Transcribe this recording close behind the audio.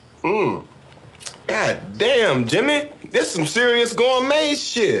Mm. God damn, Jimmy. This some serious gourmet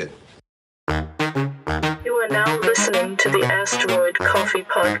shit. You are now listening to the Asteroid Coffee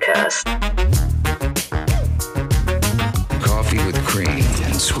Podcast. Coffee with cream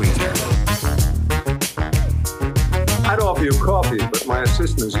and sweetener. I'd offer you coffee, but my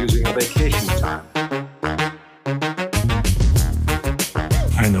assistant is using a vacation time.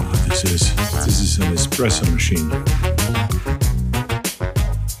 I know what this is. This is an espresso machine.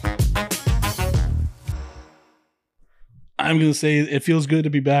 I'm going to say it feels good to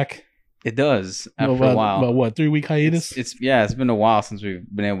be back. It does after a while. About what, 3-week hiatus? It's been a while since we've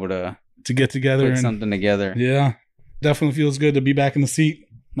been able to get together. Put something together. Yeah. Definitely feels good to be back in the seat.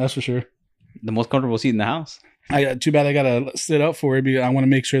 That's for sure. The most comfortable seat in the house. Too bad I got to sit up for it because I want to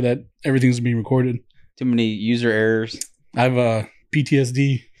make sure that everything's being recorded. Too many user errors. I have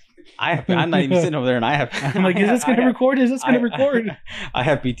PTSD. I'm not even sitting over there and I have... I'm like, is this going to record? Is this going to record? I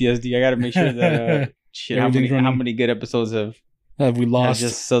have PTSD. I got to make sure that... how many good episodes have we lost? Have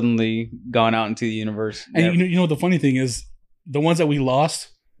just suddenly gone out into the universe. And you know the funny thing is, the ones that we lost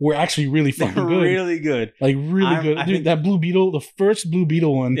were actually really fucking good. Really good. Like really good. Dude, that Blue Beetle, the first Blue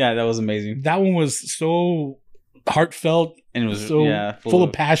Beetle one. Yeah, that was amazing. That one was so heartfelt and it was so full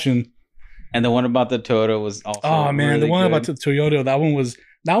of passion. And the one about the Toyota was also the one about the Toyota,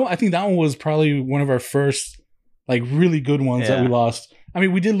 I think that one was probably one of our first like really good ones that we lost. I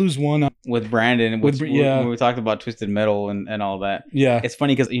mean, we did lose one with Brandon. When we talked about Twisted Metal and all that. Yeah, it's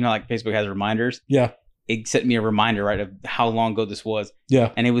funny because like Facebook has reminders. Yeah, it sent me a reminder of how long ago this was.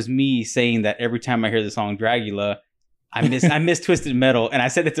 Yeah, and it was me saying that every time I hear the song Dragula, I miss Twisted Metal, and I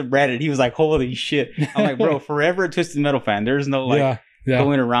said it to Brandon. He was like, "Holy shit!" I'm like, "Bro, forever a Twisted Metal fan. There's no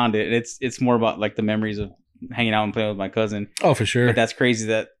going around it. It's more about like the memories of hanging out and playing with my cousin." Oh, for sure. But that's crazy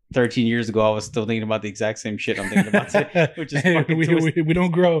that 13 years ago I was still thinking about the exact same shit I'm thinking about today, which is we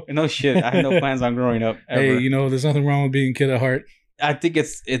don't grow. No shit. I have no plans on growing up ever. Hey, there's nothing wrong with being a kid at heart. I think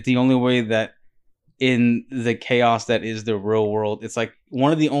it's the only way that in the chaos that is the real world, it's like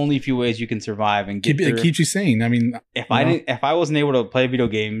one of the only few ways you can survive and get it keeps you sane. I mean, if I wasn't able to play video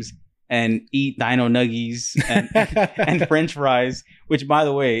games and eat dino nuggies and French fries, which by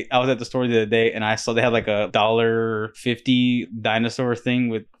the way, I was at the store the other day and I saw they had like a $1.50 dinosaur thing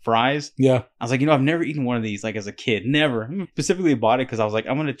with fries. Yeah. I was like, I've never eaten one of these like as a kid. Never. I specifically bought it because I was like,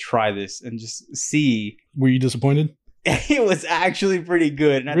 I'm going to try this and just see. Were you disappointed? It was actually pretty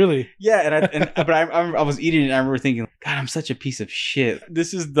good. Really? Yeah, but I was eating it and I remember thinking, God, I'm such a piece of shit.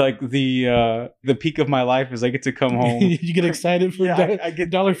 This is like the peak of my life is I get to come home. You get excited for I get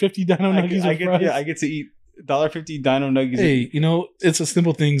 $1.50 Dino Nuggies with fries. Yeah, I get to eat $1.50 Dino Nuggies. Hey, it's the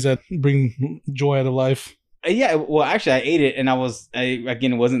simple things that bring joy out of life. Yeah, well, actually, I ate it and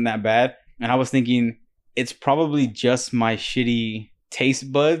again, it wasn't that bad. And I was thinking, it's probably just my shitty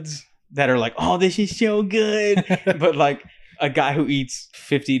taste buds that are like, oh, this is so good. But like a guy who eats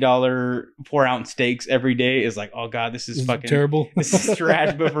 $50 4-ounce steaks every day is like, oh God, this is fucking terrible. This is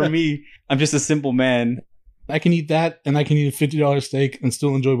trash. But for me, I'm just a simple man. I can eat that and I can eat a $50 steak and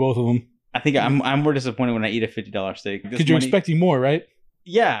still enjoy both of them. I think I'm more disappointed when I eat a $50 steak. Because you're expecting more, right?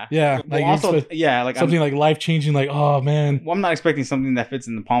 Yeah. Yeah. Like also, like something like life-changing, like, oh man. Well, I'm not expecting something that fits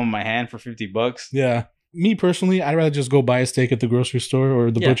in the palm of my hand for $50. Yeah. Me personally, I'd rather just go buy a steak at the grocery store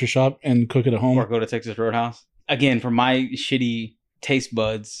or the butcher shop and cook it at home. Or go to Texas Roadhouse. Again, for my shitty taste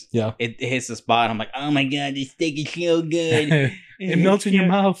buds, it hits the spot. I'm like, oh my God, this steak is so good. It melts in your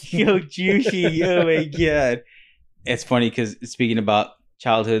mouth. So juicy. Oh my God. It's funny because speaking about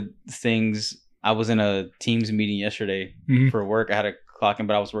childhood things, I was in a Teams meeting yesterday for work. I had a clock in,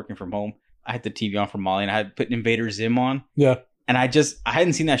 but I was working from home. I had the TV on for Molly and I had put Invader Zim on. Yeah. And I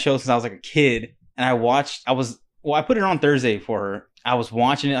hadn't seen that show since I was like a kid. And I put it on Thursday for her. I was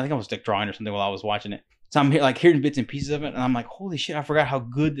watching it. I think I was like drawing or something while I was watching it. So I'm hearing bits and pieces of it. And I'm like, holy shit, I forgot how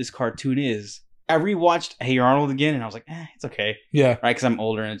good this cartoon is. I rewatched Hey Arnold again and I was like, it's okay. Yeah. Right? Because I'm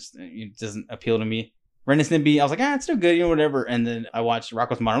older and it doesn't appeal to me. Ren and Snippy, I was like, it's still good, whatever. And then I watched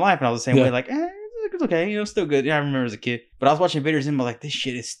Rocko's Modern Life and I was the same way, like, it's okay, still good. Yeah, I remember as a kid. But I was watching Invader Zim, I was like, this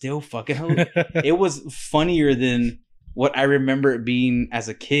shit is still fucking holy. It was funnier than what I remember it being as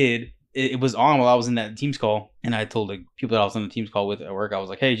a kid. It was on while I was in that Teams call, and I told the people that I was on the Teams call with at work, I was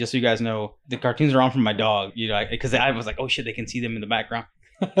like, hey, just so you guys know, the cartoons are on from my dog, because I was like, oh shit, they can see them in the background.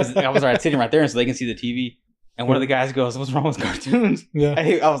 Because I was sitting right there, and so they can see the TV. And one of the guys goes, what's wrong with cartoons? Yeah.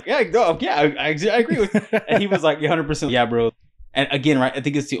 And I was like, I agree with you. And he was like, 100%, yeah, bro. And again, right, I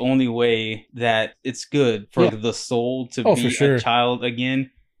think it's the only way that it's good for the soul to be a child again.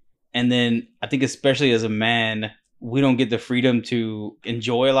 And then I think especially as a man, we don't get the freedom to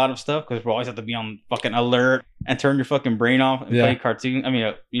enjoy a lot of stuff because we always have to be on fucking alert and turn your fucking brain off and play cartoons. I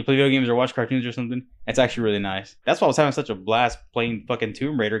mean, you play video games or watch cartoons or something. It's actually really nice. That's why I was having such a blast playing fucking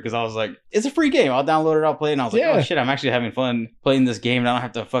Tomb Raider, because I was like, it's a free game. I'll download it, I'll play it. And I was like, oh shit, I'm actually having fun playing this game. And I don't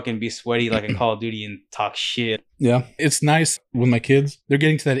have to fucking be sweaty like in Call of Duty and talk shit. Yeah. It's nice with my kids. They're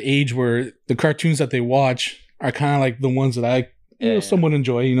getting to that age where the cartoons that they watch are kind of like the ones that I somewhat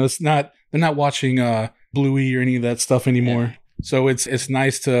enjoy. You know, they're not watching Bluey or any of that stuff anymore. Yeah. So it's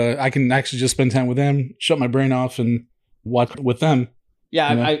nice I can actually just spend time with them, shut my brain off, and watch with them.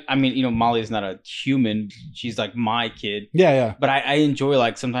 Yeah, you know? I mean, you know, Molly's not a human. She's like my kid. Yeah. But I enjoy,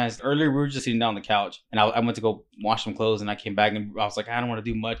 like, sometimes earlier we were just sitting down on the couch and I went to go wash some clothes and I came back and I was like, I don't want to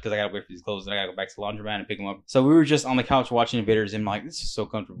do much because I got to wait for these clothes and I got to go back to the laundromat and pick them up. So we were just on the couch watching Invaders and I'm like, this is so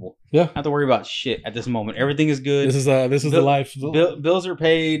comfortable. Yeah. I don't have to worry about shit at this moment. Everything is good. This is the life. Bills are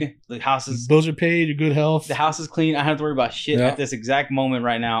paid. The house is... Bills are paid. Your good health. The house is clean. I don't have to worry about shit at this exact moment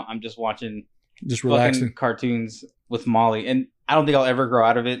right now. I'm just watching... Just relaxing. Cartoons with Molly. And I don't think I'll ever grow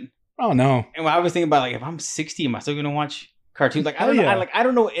out of it. Oh no! And I was thinking about, like, if I'm 60, am I still gonna watch cartoons? Like, I don't know. I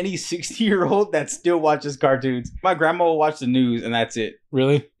don't know any 60-year-old that still watches cartoons. My grandma will watch the news, and that's it.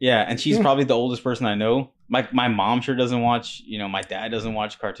 Really? Yeah, and she's probably the oldest person I know. My mom sure doesn't watch. You know, my dad doesn't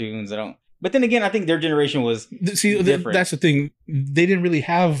watch cartoons. I don't. But then again, I think their generation was different. That's the thing. They didn't really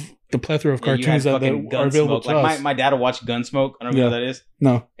have the plethora of cartoons that are available to us. Like my dad will watch Gunsmoke. I don't know what that is.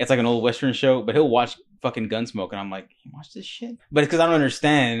 No, it's like an old Western show, but he'll watch fucking Gunsmoke, and I'm like, you watch this shit? But it's because I don't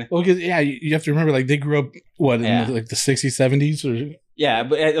understand. Well, because you have to remember, like, they grew up in like the 60s, 70s, or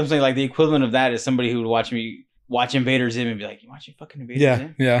but I'm saying, like, the equivalent of that is somebody who would watch me watch Invader Zim and be like, you watching fucking Invader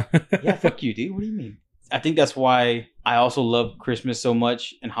Zim? Yeah. Yeah, fuck you, dude. What do you mean? I think that's why I also love Christmas so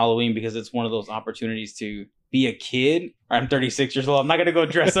much and Halloween, because it's one of those opportunities to be a kid. I'm 36 years old. I'm not gonna go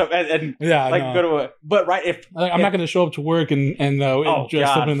dress up and go to a. But I'm not gonna show up to work and dress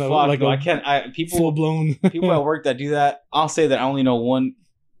up in I can't. People full blown people at work that do that. I'll say that I only know one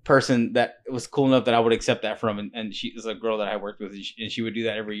person that was cool enough that I would accept that from, and she is a girl that I worked with, and she would do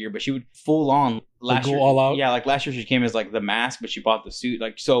that every year. But she would full on last year, all out. Yeah, like last year she came as like the mask, but she bought the suit,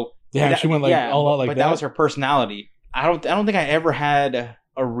 like so. Yeah, she went all out like that. But that was her personality. I don't think I ever had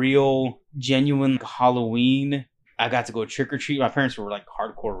a real genuine Halloween. I got to go trick or treat. My parents were like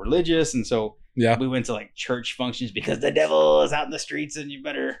hardcore religious, and so we went to like church functions because the devil is out in the streets, and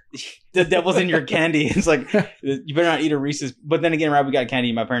the devil's in your candy. It's like you better not eat a Reese's. But then again, right, we got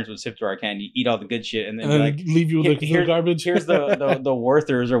candy. My parents would sift through our candy, eat all the good shit, and then like leave you with the garbage. Here's the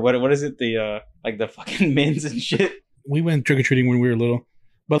Werthers, or what is it? The like the fucking Mints and shit. We went trick or treating when we were little,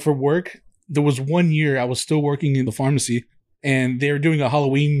 but for work, there was 1 year I was still working in the pharmacy, and they were doing a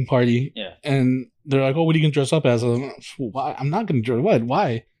Halloween party. Yeah, and they're like, "Oh, what are you gonna dress up as?" Why? I'm not gonna dress. What?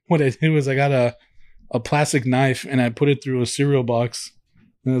 Why? What I did was I got a plastic knife and I put it through a cereal box,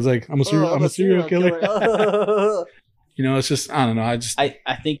 and I was like, "I'm a serial killer." You know, it's just I don't know.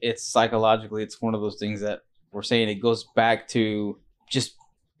 I think it's psychologically, it's one of those things that we're saying it goes back to just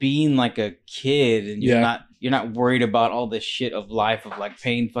being like a kid, and you're not worried about all this shit of life of like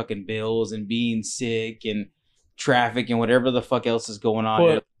paying fucking bills and being sick and traffic and whatever the fuck else is going on.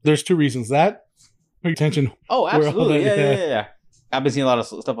 Well, there's two reasons that. Pay attention. Oh, absolutely. Yeah. I've been seeing a lot of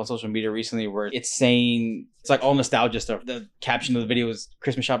stuff on social media recently where it's saying, it's like all nostalgia stuff. The caption of the video is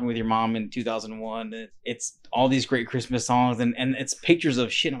Christmas shopping with your mom in 2001. It's all these great Christmas songs and it's pictures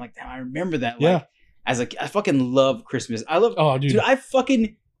of shit. I'm like, damn, I remember that. Like, I fucking love Christmas. Dude,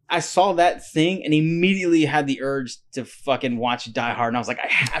 I saw that thing and immediately had the urge to fucking watch Die Hard. And I was like, I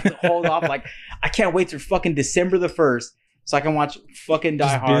have to hold off. Like, I can't wait till fucking December the 1st. So I can watch fucking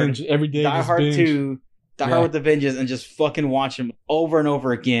Die Hard binge every day. Die Hard 2, Die Hard with the Vengeance, and just fucking watch them over and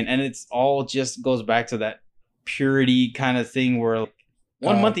over again. And it's all just goes back to that purity kind of thing where like,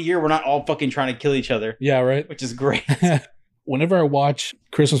 1 month a year we're not all fucking trying to kill each other. Yeah, right. Which is great. Whenever I watch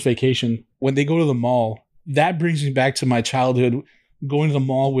Christmas Vacation, when they go to the mall, that brings me back to my childhood, going to the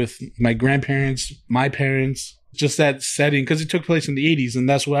mall with my grandparents, my parents, just that setting, because it took place in the 80s, and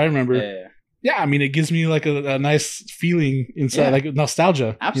that's what I remember. Yeah, I mean, it gives me like a nice feeling inside, like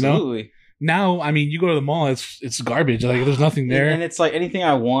nostalgia. Absolutely. You know? Now, I mean, you go to the mall, it's garbage. Like, there's nothing there. And it's like anything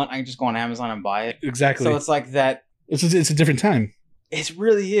I want, I can just go on Amazon and buy it. Exactly. So it's like that. It's a different time. It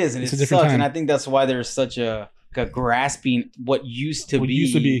really is, and it's a different time. And I think that's why there's such a grasping what used to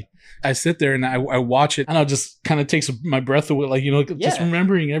be. I sit there and I watch it, and I'll just kind of takes my breath away, like, you know, just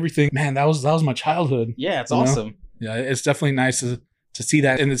remembering everything. Man, that was my childhood. Yeah, it's awesome. Yeah, it's definitely nice to see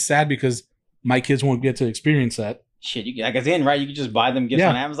that, and it's sad because my kids won't get to experience that. Shit, like again, right? You can just buy them gifts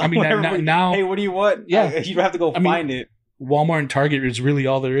on Amazon. I mean, now, hey, what do you want? Yeah, you don't have to go find it. Walmart and Target is really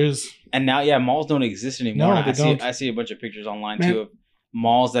all there is. And now, yeah, malls don't exist anymore. No, they don't. I see a bunch of pictures online Man. too of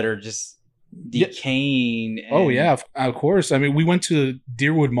malls that are just decaying. And Oh yeah, of course. I mean, we went to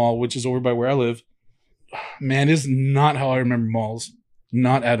Deerwood Mall, which is over by where I live. Man, it's not how I remember malls.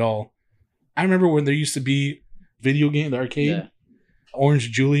 Not at all. I remember when there used to be video game, the arcade, Yeah.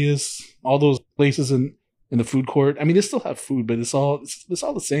 Orange Julius, all those places in the food court. I mean, they still have food, but it's all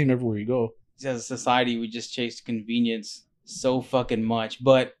the same everywhere you go. As a society, we just chase convenience so fucking much,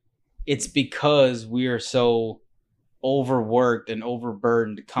 but it's because we are so overworked and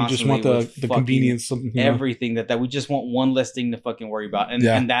overburdened You constantly. just want with the fucking convenience, something, you know? everything that we just want one less thing to fucking worry about, and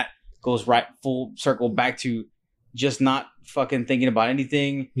Yeah. and that goes right full circle back to just not fucking thinking about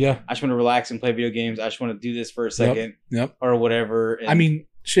anything. Yeah. I just want to relax and play video games. I just want to do this for a second Yep. or whatever. And I mean,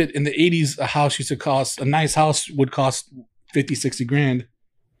 shit, in the 80s, a nice house would cost 50, 60 grand.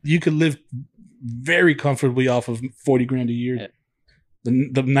 You could live very comfortably off of 40 grand a year. Yeah.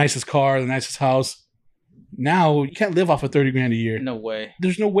 The nicest car, the nicest house. Now, you can't live off of 30 grand a year. no way.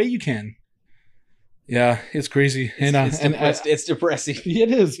 There's no way you can. Yeah, it's crazy. It's depressing.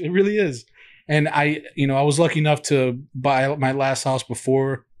 It is. It really is. And I was lucky enough to buy my last house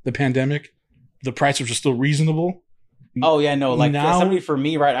before the pandemic. The prices were still reasonable. Oh yeah, no, like Now- somebody for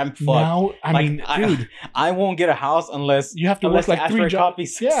me, right? I'm fucked. Now, I Like, mean, dude, I won't get a house unless you have to unless work the like 3 Asteroid jobs.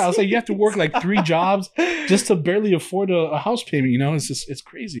 Coffee Yeah, I was like, you have to work like 3 jobs just to barely afford a house payment. It's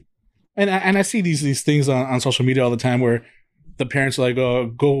crazy. And I see these things on social media all the time where the parents are like, oh,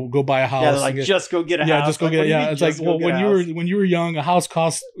 go buy a house. Yeah, they're like, And just go get a yeah, house. just go Like, get what it. do you Yeah, mean, it's like, just go well, get a house? when you were young, a house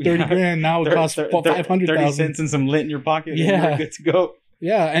cost 30 Yeah. grand. Now it costs 30 500,000. cents and some lint in your pocket. Yeah. and you're good to go.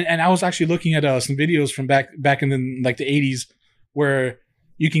 Yeah, and I was actually looking at some videos from back in the 80s where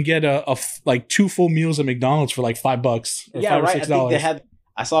you can get like 2 full meals at McDonald's for like $5 or Yeah, $5 or right. I think they $6. had.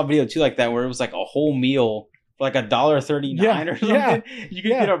 I saw a video too like that where it was like a whole meal for like $1.39 Yeah, or something. yeah, You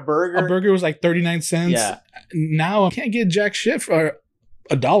could yeah. get a burger. A burger was like 39 cents. Yeah. Now I can't get jack shit for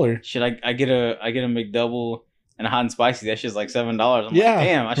 $1. Should I get a McDouble and a hot and spicy? That shit's like $7. I'm Yeah, like,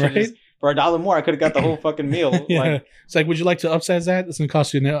 damn, I should right? just for $1 more. I could have got the whole fucking meal. Yeah, Like, it's like, would you like to upsize that? It's gonna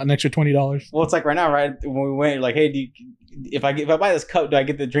cost you an extra $20. well, it's like right now, right? When we went, like, hey, if I buy this cup, do I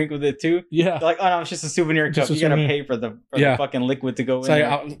get the drink with it too? Yeah, They're like, oh no, it's just a souvenir cup. Just a You gotta souvenir. pay for the Yeah. fucking liquid to go it's in.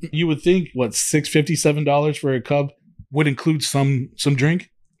 like there. you would think what $6.50, $7 for a cup would include some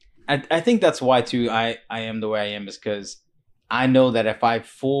drink. I think that's why too. I am the way I am is because I know that if I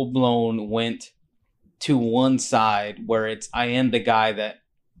full blown went to one side where I am the guy that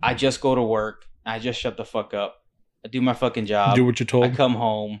I just go to work, I just shut the fuck up, I do my fucking job, Do what you're told. I come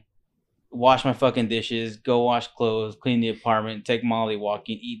home, wash my fucking dishes, go wash clothes, clean the apartment, take Molly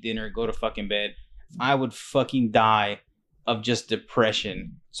walking, eat dinner, go to fucking bed. I would fucking die of just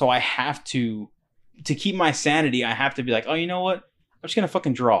depression. So I have to keep my sanity, I have to be like, oh, you know what? I'm just gonna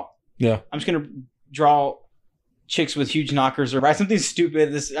fucking draw. Yeah. I'm just gonna draw chicks with huge knockers or write something stupid.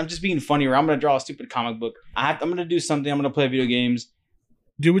 I'm just being funny, or I'm gonna draw a stupid comic book. I'm gonna do something. I'm gonna play video games.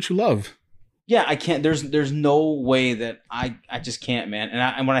 Do what you love. Yeah, I can't. There's no way that I just can't, man.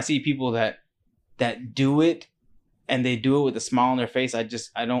 And when I see people that do it and they do it with a smile on their face, I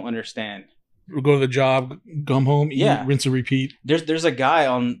don't understand. We'll go to the job, come home, eat, Yeah. rinse and repeat. There's a guy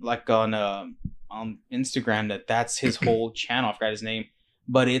on Instagram that's his whole channel. I forgot his name,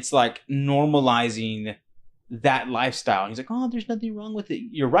 but it's like normalizing that lifestyle. He's like, oh, there's nothing wrong with it.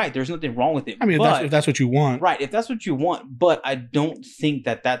 You're right. There's nothing wrong with it. I mean, but, if that's what you want. right, if that's what you want, but I don't think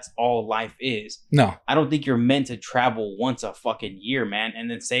that that's all life is. No, I don't think you're meant to travel once a fucking year, man,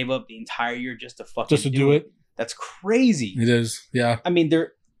 and then save up the entire year just to fucking just to do it. That's crazy. It is. Yeah. I mean,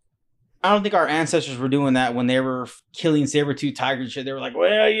 I don't think our ancestors were doing that when they were killing saber-tooth tigers and shit. They were like,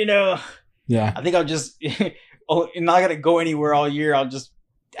 well, Yeah. I think I'll just, I'm not going to go anywhere all year.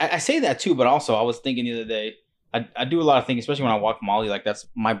 I say that too, but also I was thinking the other day, I do a lot of things, especially when I walk Molly, like that's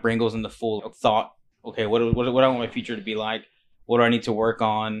my brain goes into full thought. Okay, what do I want my future to be like? What do I need to work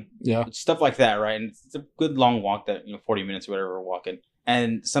on? Yeah. Stuff like that, right? And it's a good long walk that, 40 minutes or whatever we're walking.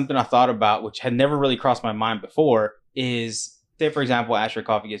 And something I thought about, which had never really crossed my mind before, is say, for example, Asteroid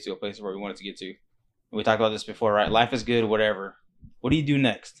Coffee gets to a place where we want it to get to. And we talked about this before, right? Life is good, whatever. What do you do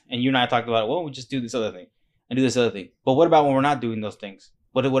next? And you and I talked about, well, we just do this other thing and do this other thing. But what about when we're not doing those things?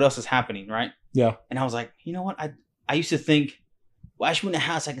 What else is happening, right? Yeah. And I was like, you know what? I used to think, well, I should win a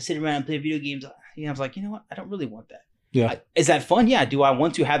house. I can sit around and play video games. I was like, you know what? I don't really want that. Yeah. Is that fun? Yeah. Do I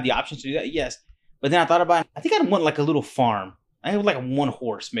want to have the options to do that? Yes. But then I thought about it. I think I'd want like a little farm. I have like one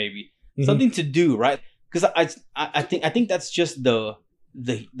horse, maybe. Mhm. Something to do, right? Because I think that's just the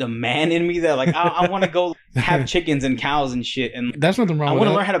the man in me that like I want to go have chickens and cows and shit, and That's nothing wrong I with want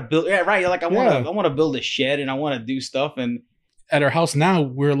to that. learn how to build. Yeah, right. Like I want to build a shed and I want to do stuff and At our house now,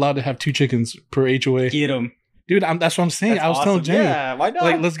 we're allowed to have 2 chickens per HOA. get them. Dude, that's what I'm saying. That's I was awesome. telling Jenny, Yeah, why not?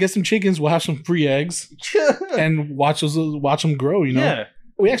 like, let's get some chickens. We'll have some free eggs and watch them grow. You know, Yeah.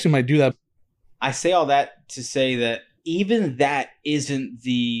 we actually might do that. I say all that to say that even that isn't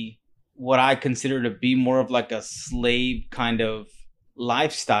the what I consider to be more of like a slave kind of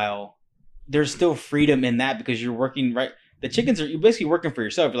lifestyle. There's still freedom in that because you're working right. The chickens you're basically working for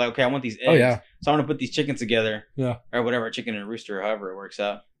yourself. You're like, okay, I want these eggs. Oh, yeah. So I'm gonna put these chickens together. Yeah. Or whatever, a chicken and a rooster, however it works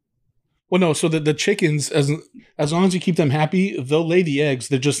out. Well, no. So the chickens, as long as you keep them happy, they'll lay the eggs.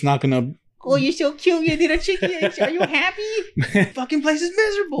 They're just not gonna. Oh, you're so cute, you little chicken. Are you happy? Fucking place is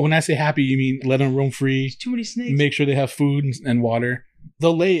miserable. When I say happy, you mean let them roam free. There's too many snakes. Make sure they have food and water.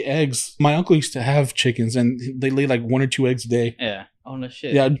 They'll lay eggs. My uncle used to have chickens, and they lay like 1 or 2 eggs a day. Yeah. Oh no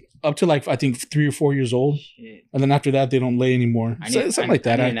shit. Yeah, up to like I think 3 or 4 years old, Shit. and then after that they don't lay anymore. Something like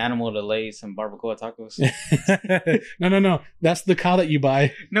that. I need an animal to lay some barbacoa tacos. No. That's the cow that you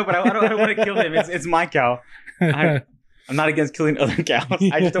buy. No, but I don't want to kill him. It's my cow. I'm not against killing other cows.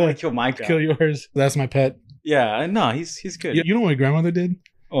 I just don't want to kill my cow. Kill yours. That's my pet. Yeah, no, he's good. You know what my grandmother did?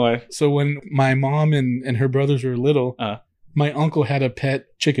 What? So when my mom and her brothers were little, my uncle had a pet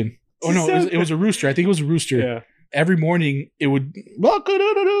chicken. Oh no, it was a rooster. I think it was a rooster. Yeah. Every morning it would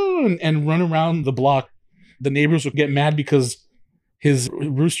and run around the block. The neighbors would get mad because his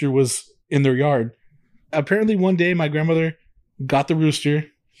rooster was in their yard. Apparently one day my grandmother got the rooster,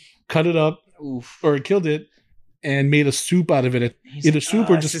 cut it up, or killed it, and made a soup out of it. Either soup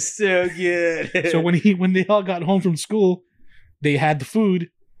or just this is so good. So when they all got home from school, they had the food,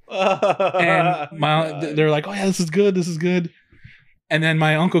 and they're like, "Oh yeah, this is good." And then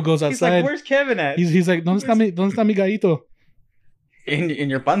my uncle goes outside. He's like, "Where's Kevin at?" He's like, "¿Dónde está mi gallito?" In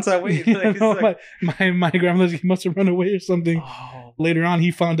your panza, wait. Like, No, like, my grandmother, he must have run away or something. oh. Later on,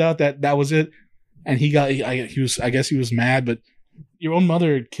 he found out that was it, and he was mad. But your own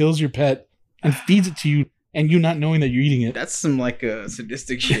mother kills your pet and feeds it to you, and you not knowing that you're eating it. That's some like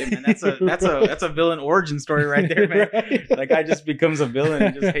sadistic shit, man. That's a villain origin story right there, man. Right? That guy just becomes a villain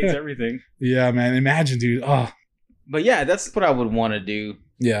and just hates everything. Yeah, man. Imagine, dude. Oh, But yeah, that's what I would want to do.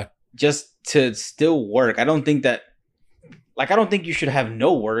 yeah. Just to still work. I don't think you should have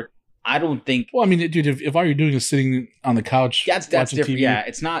no work. I don't think Well, I mean, dude, if all you're doing is sitting on the couch, that's watching different. TV, Yeah,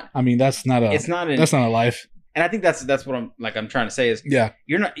 it's not. I mean, that's not a life. And I think that's what I'm trying to say is Yeah.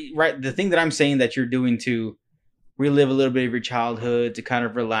 you're not right. The thing that I'm saying that you're doing to relive a little bit of your childhood, to kind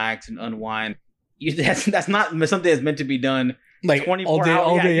of relax and unwind, that's not something that's meant to be done Like 24 all day, hours.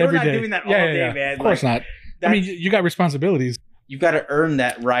 all Yeah, day, you're every not day. doing that all day, man. Of course not. I mean, you got responsibilities, you've got to earn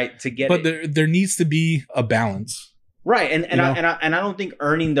that right to get but it. there needs to be a balance. Right, and You know? I don't think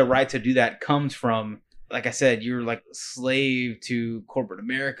earning the right to do that comes from, like I said, you're like a slave to corporate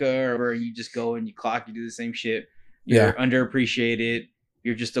America, or where you just go and you clock, you do the same shit. You're underappreciated.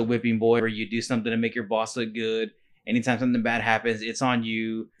 You're just a whipping boy, where you do something to make your boss look good. Anytime something bad happens, it's on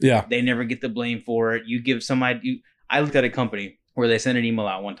you. Yeah. They never get the blame for it. You give somebody. I looked at a company where they sent an email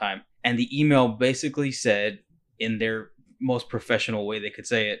out one time, and the email basically said, in their most professional way they could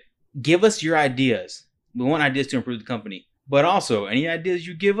say it, "Give us your ideas. We want ideas to improve the company. But also, any ideas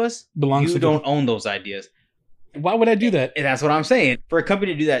you give us, Belongs you to don't own those ideas." Why would I do that? And that's what I'm saying. For a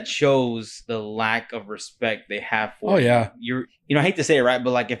company to do that shows the lack of respect they have for Oh, yeah. you. I hate to say it, right?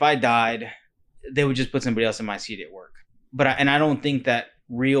 But like, if I died, they would just put somebody else in my seat at work. But I don't think that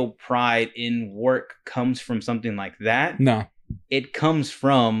real pride in work comes from something like that. No. It comes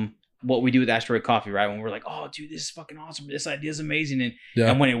from what we do with Asteroid Coffee, right? When we're like, "Oh, dude, this is fucking awesome. This idea is amazing."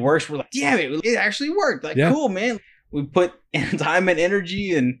 And when it works, we're like, "Damn it actually worked. Like, cool, man." We put time and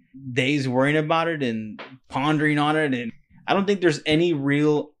energy and days worrying about it and pondering on it. And I don't think there's any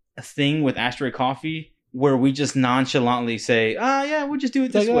real thing with Asteroid Coffee where we just nonchalantly say, yeah, we'll just do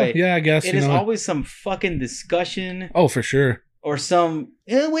it this way. Yeah, I guess. It is always some fucking discussion. Oh, for sure. Or some,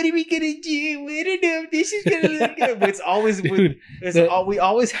 what are we gonna do? We don't know if this is gonna look good. But it's always, Dude, we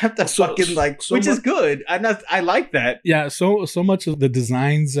always have to fucking which is good. I like that. Yeah, so much of the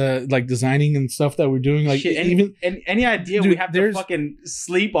designs, like designing and stuff that we're doing, like Shit, even any idea, dude, we have to fucking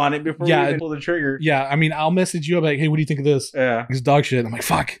sleep on it before we even pull the trigger. Yeah, I mean, I'll message you. I'm like, "Hey, what do you think of this?" Yeah, it's dog shit. I'm like,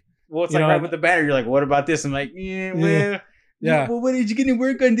 "Fuck." Well, it's like right with the banner. You're like, "What about this?" I'm like, "Yeah, well, yeah. Well, what are you gonna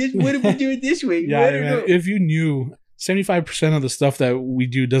work on this? What if we do it this way?" Yeah, man, if you knew, 75% of the stuff that we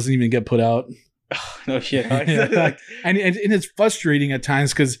do doesn't even get put out. Oh, no shit. Yeah, and it's frustrating at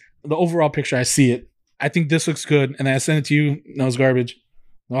times because the overall picture, I see it. I think this looks good, and then I send it to you. No, it's garbage.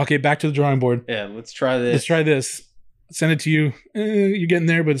 Okay, back to the drawing board. Yeah, let's try this. Let's try this. Send it to you. You're getting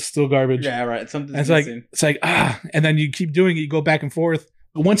there, but it's still garbage. Yeah, right. Something's And missing. it's like and then you keep doing it. You go back and forth.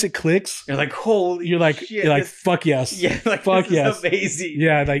 But once it clicks, You're like, holy you're like, shit, fuck yes. Yeah, like, fuck this yes. is amazing.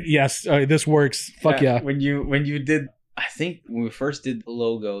 Yeah, like yes, this works. Fuck yeah. When you did, I think when we first did the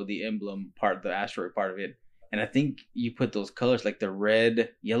logo, the emblem part, the asteroid part of it, and I think you put those colors like the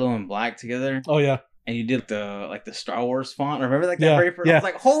red, yellow, and black together. Oh yeah. And you did the Star Wars font. Remember like that Yeah, very first? yeah. I was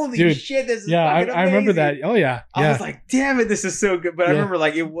like, holy Dude, shit, this is Yeah, fucking I remember that. amazing. Oh yeah. I Yeah. was like, damn it, this is so good. But I Yeah. remember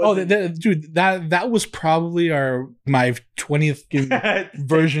like it Oh, was dude, that was probably my 20th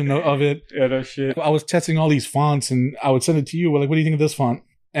version of it. Yeah, no shit. I was testing all these fonts, and I would send it to you. We're like, what do you think of this font?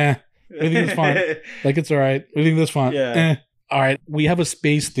 What do you think of this font? Like, it's all right. What do you think of this font? Yeah. All right. We have a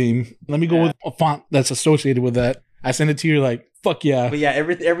space theme. Let me go with a font that's associated with that. I send it to you. Like, fuck yeah. But yeah,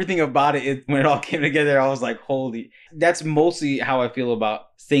 everything about it, when it all came together, I was like, holy. That's mostly how I feel about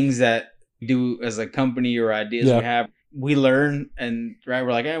things that we do as a company or ideas we have. We learn and right,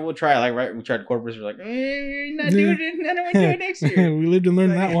 we're like, we'll try it. Like, right, we tried corporates. We're like, not doing it. I don't want to do it next year. We lived and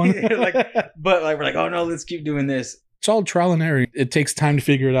learned that one. But like, we're like, oh no, let's keep doing this. It's all trial and error. It takes time to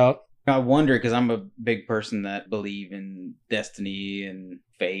figure it out. I wonder, because I'm a big person that believe in destiny and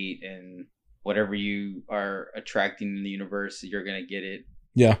fate and whatever you are attracting in the universe, you're going to get it.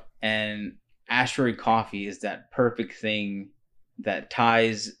 Yeah. And Asteroid Coffee is that perfect thing that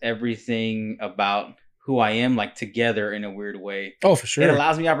ties everything about who I am like together in a weird way. Oh, for sure. It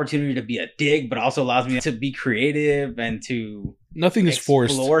allows me the opportunity to be a dick, but also allows me to be creative and to nothing is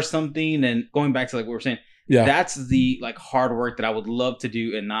forced. Explore something. And going back to like what we're saying, that's the like hard work that I would love to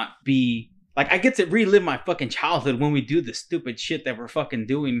do and not be like, I get to relive my fucking childhood when we do the stupid shit that we're fucking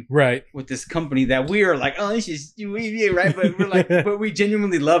doing right with this company that we are like, oh, this is right, but we're like, but we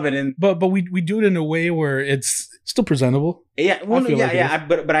genuinely love it. And but we do it in a way where it's still presentable. Yeah, well,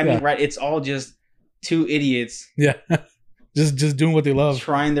 but I mean, right, it's all just two idiots. Yeah, just doing what they love,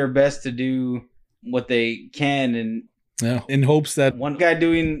 trying their best to do what they can, and in hopes that one guy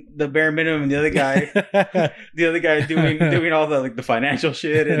doing the bare minimum and the other guy doing all the like the financial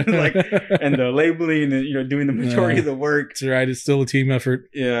shit and like and the labeling and doing the majority of the work. It's right. It's still a team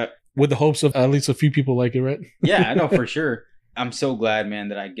effort. Yeah, with the hopes of at least a few people like it, right? Yeah, I know for sure. I'm so glad, man,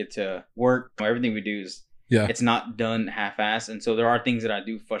 that I get to work. Everything we do is it's not done half-assed, and so there are things that I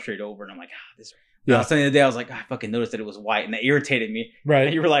do frustrate over, and I'm like, this. Yeah. I was telling you the day, I was like, I fucking noticed that it was white, and that irritated me. Right.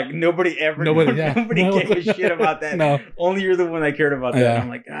 And you were like, nobody gave a shit about that. No. Only you're the one that cared about that. And I'm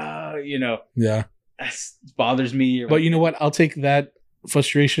like, Yeah. That bothers me. But you know what? I'll take that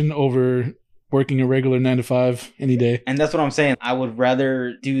frustration over working a regular 9 to 5 any day. And that's what I'm saying. I would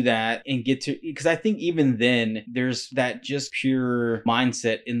rather do that and get to, because I think even then there's that just pure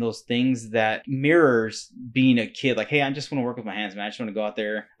mindset in those things that mirrors being a kid. Like, hey, I just want to work with my hands, man. I just want to go out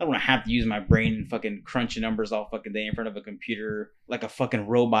there. I don't want to have to use my brain and fucking crunch numbers all fucking day in front of a computer like a fucking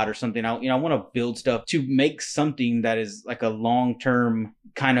robot or something. I want to build stuff to make something that is like a long-term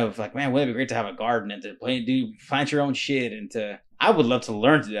kind of like, man, wouldn't it be great to have a garden and to plant your own shit and to, I would love to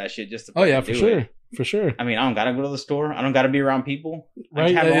learn to do that shit just to for sure. It. For sure. I mean, I don't gotta go to the store. I don't gotta be around people.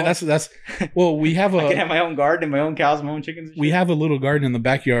 Right. That's well, we have I can have my own garden and my own cows, my own chickens. We have a little garden in the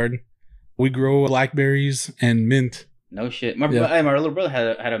backyard. We grow blackberries and mint. No shit. My little brother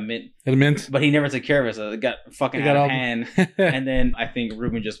had a mint. Had a mint? But he never took care of it, so it got fucking out of hand. And then I think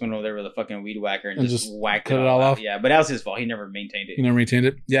Ruben just went over there with a fucking weed whacker and just whacked it all off. Yeah, but that was his fault. He never maintained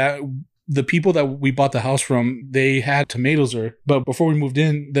it. Yeah. The people that we bought the house from, they had tomatoes there. But before we moved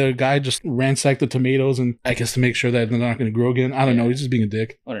in, the guy just ransacked the tomatoes, and I guess to make sure that they're not going to grow again. I don't know. He's just being a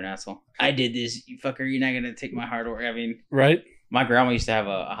dick. What an asshole. I did this, you fucker. You're not going to take my hard work. I mean, right? My grandma used to have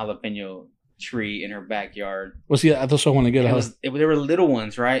a jalapeno tree in her backyard. Well, see, that's what I want to get. They were little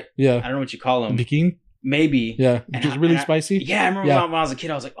ones, right? Yeah. I don't know what you call them. Pekin? Maybe. Yeah. Just really spicy? Yeah, I remember when I was a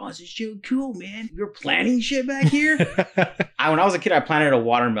kid, I was like, oh, this is so cool, man. You're planting shit back here? When I was a kid, I planted a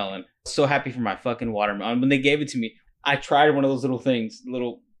watermelon. So happy for my fucking watermelon. When they gave it to me, I tried one of those little things,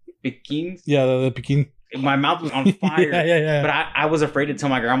 little Pekins. Yeah, the Pekin. My mouth was on fire. yeah. But I was afraid to tell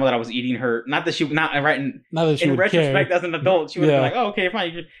my grandma that I was eating her. Not that she in retrospect care. As an adult, she would be like, oh, okay,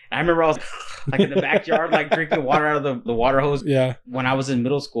 fine. I remember I was like in the backyard, like drinking water out of the water hose. Yeah. When I was in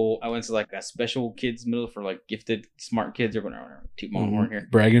middle school, I went to like a special kids middle for like gifted smart kids. Or whatever. Toot my own horn here.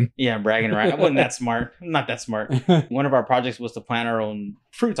 Bragging. Yeah, bragging, right? I wasn't that smart. I'm not that smart. One of our projects was to plant our own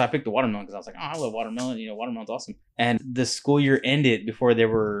fruits. I picked the watermelon because I was like, oh, I love watermelon. Watermelon's awesome. And the school year ended before they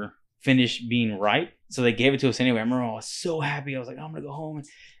were finish being ripe. So they gave it to us anyway. I remember I was so happy. I was like, I'm going to go home and,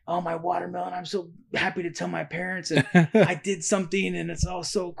 oh, my watermelon. I'm so happy to tell my parents. And I did something and it's all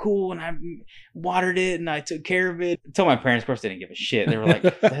so cool. And I watered it and I took care of it. I told my parents, of course, they didn't give a shit. They were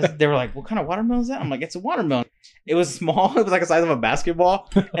like, what kind of watermelon is that? I'm like, it's a watermelon. It was small. It was like the size of a basketball.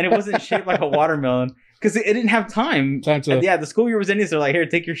 And it wasn't shaped like a watermelon. Because it didn't have time. The school year was ending, so they're like, here,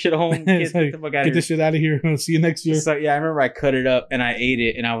 take your shit home. Get the fuck out get this shit out of here. I'll see you next year. So, yeah, I remember I cut it up and I ate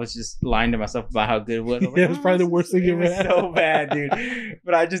it, and I was just lying to myself about how good it was. It was probably the worst thing you ever had. So bad, dude.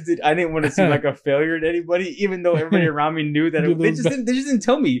 But I didn't want to seem like a failure to anybody, even though everybody around me knew that they just didn't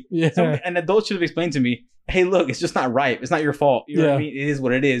tell me. Yeah. An adult should have explained to me, hey, look, it's just not ripe. It's not your fault. You know what I mean? It is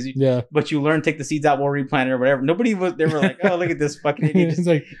what it is. Yeah. But you learn, take the seeds out, we'll replant it or whatever. They were like, oh, look at this fucking idiot. It's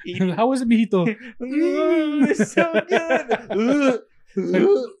like, how was it, mijito? It's so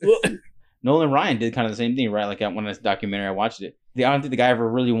good. Nolan Ryan did kind of the same thing, right? Like when this documentary, I watched it. I don't think the guy ever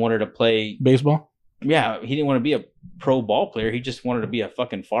really wanted to play baseball. Yeah, he didn't want to be a pro ball player. He just wanted to be a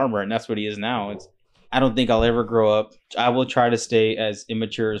fucking farmer, and that's what he is now. I don't think I'll ever grow up. I will try to stay as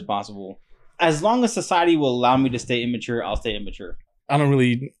immature as possible. As long as society will allow me to stay immature, I'll stay immature. I don't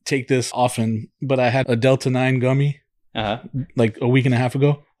really take this often, but I had a Delta 9 gummy like a week and a half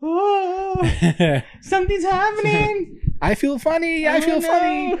ago. Oh, something's happening. I feel funny. I feel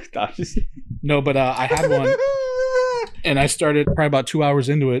funny. No, but I had one. And I started probably about 2 hours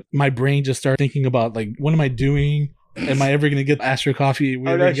into it. My brain just started thinking about, like, what am I doing? Am I ever going to get Astro Coffee?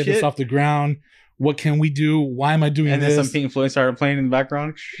 We're going to get this off the ground. What can we do? Why am I doing this? And then some Pink Floyd started playing in the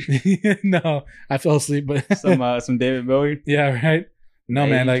background. No, I fell asleep. But some David Bowie. Yeah, right. No,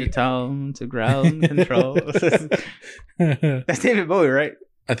 man. Like tone to ground control. That's David Bowie, right?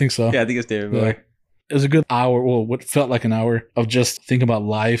 I think so. Yeah, I think it's David Bowie. Yeah. It was a good hour. Well, what felt like an hour of just thinking about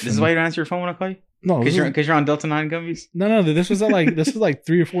life. This is why you don't answer your phone when I call you? No, because you're on Delta 9 gummies. No. This was like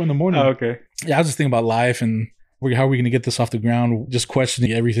 3 or 4 in the morning. Oh, okay. Yeah, I was just thinking about life and how are we going to get this off the ground? Just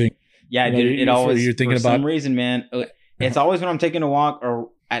questioning everything. Yeah, dude. It always you're thinking for some reason, man. It's always when I'm taking a walk or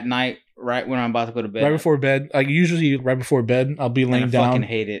at night, right when I'm about to go to bed. Right before bed. Like usually right before bed, I'll be laying down. I fucking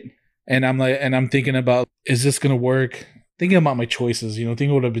hate it. And I'm thinking about, is this going to work? Thinking about my choices,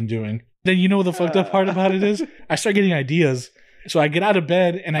 thinking what I've been doing. Then what the fucked up part about it is? I start getting ideas. So I get out of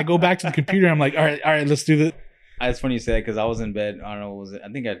bed and I go back to the computer. I'm like, all right, let's do this. It's funny you say that because I was in bed. I don't know, what was it? I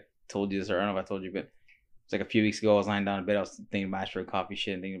think I told you this, or I don't know if I told you, but it's like a few weeks ago. I was lying down in bed. I was thinking about Astro Coffee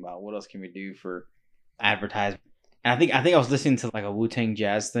shit and thinking about what else can we do for advertisement. And I think I was listening to like a Wu-Tang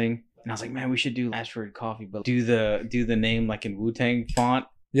jazz thing, and I was like, man, we should do Asteroid Coffee, but do the name like in Wu-Tang font.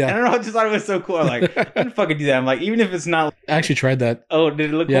 Yeah, I don't know. I just thought it was so cool. I'm like, I'm gonna fucking do that. I'm like, even if it's not. I actually tried that. Oh, did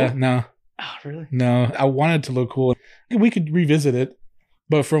it look cool? Yeah, no. Oh, really? No, I wanted to look cool. We could revisit it,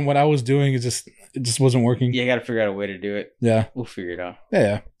 but from what I was doing, it just wasn't working. Yeah, you got to figure out a way to do it. Yeah, we'll figure it out.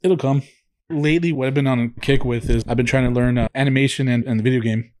 Yeah, it'll come. Lately, what I've been on a kick with is I've been trying to learn animation and the video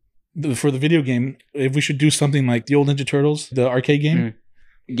game. For the video game, if we should do something like the old Ninja Turtles, the arcade game. Mm-hmm.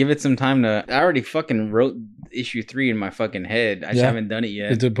 Give it some time to. I already fucking wrote issue 3 in my fucking head. I just haven't done it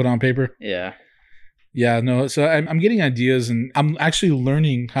yet. To put on paper. Yeah. Yeah, no. So I'm getting ideas, and I'm actually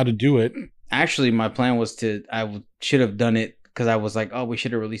learning how to do it. Actually, my plan was should have done it because I was like, oh, we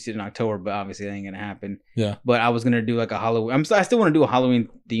should have released it in October, but obviously that ain't gonna happen. Yeah. But I was gonna do like a Halloween. I still want to do a Halloween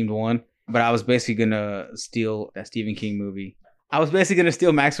themed one, but I was basically gonna steal that Stephen King movie. I was basically gonna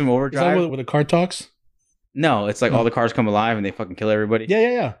steal Maximum Overdrive. Is that where the car talks? No, it's like all the cars come alive and they fucking kill everybody.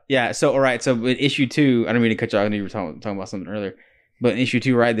 Yeah. So, all right. So, in issue 2, I don't mean to cut you off. I know you were talking about something earlier. But in issue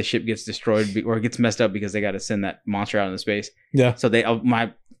 2, right, the ship gets destroyed or gets messed up because they got to send that monster out into space. Yeah. So,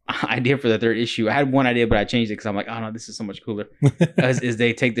 my idea for the 3rd issue, I had one idea, but I changed it because I'm like, oh, no, this is so much cooler. is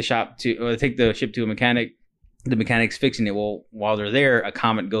they take the ship to a mechanic. The mechanic's fixing it. Well, while they're there, a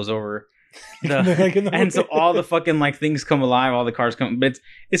comet goes over. And so all the fucking like things come alive, all the cars come, but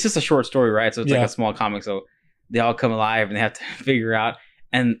it's just a short story, right? So it's like a small comic, so they all come alive and they have to figure out.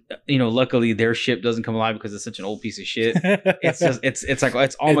 And luckily their ship doesn't come alive because it's such an old piece of shit. It's just it's like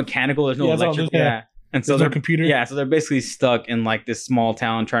it's all mechanical. There's no electric. And so there's no computer. Yeah, so they're basically stuck in like this small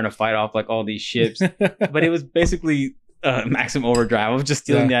town trying to fight off like all these ships. But it was basically Maximum Overdrive. I was just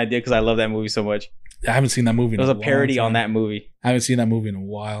stealing the idea because I love that movie so much. I haven't seen that movie. It was a parody on that movie. I haven't seen that movie in a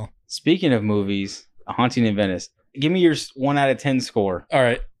while. Speaking of movies, A Haunting in Venice. Give me your 1 out of 10 score. All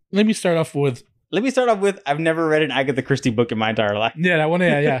right. Let me start off with I've never read an Agatha Christie book in my entire life.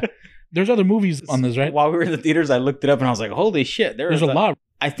 Yeah. There's other movies on this, right? While we were in the theaters, I looked it up and I was like, holy shit. There's a lot.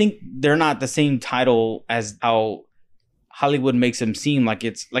 I think they're not the same title as how Hollywood makes them seem like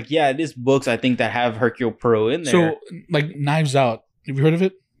it's like, yeah, it is books, I think, that have Hercule Poirot in there. So, like Knives Out. Have you heard of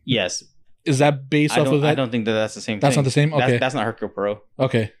it? Yes. Is that based off of that? I don't think that's the same thing. That's not the same? Okay. That's not Hercule Poirot.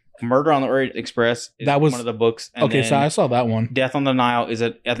 Okay. Murder on the Orient Express is That was- one of the books. And Okay, so I saw that one. Death on the Nile is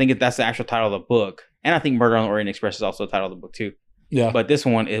I think that's the actual title of the book. And I think Murder on the Orient Express is also the title of the book too. Yeah. But this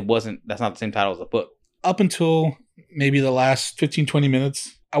one, that's not the same title as the book. Up until maybe the last 15, 20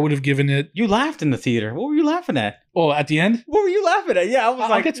 minutes, I would have given it... You laughed in the theater. What were you laughing at? Oh, at the end? What were you laughing at? Yeah, I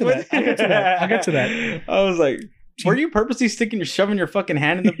was I'll get to that. I'll get to that. I was like, were you purposely shoving your fucking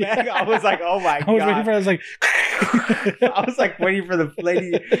hand in the bag? I was like, oh my God. I was waiting for it. I was like... I was like waiting for the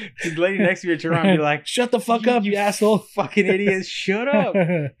lady next to me to turn around and be like, shut the fuck up, you asshole. Fucking idiot, shut up.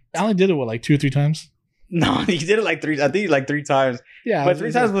 I only did it, like 2 or 3 times? No, he did it like 3. I think like 3 times. Yeah. But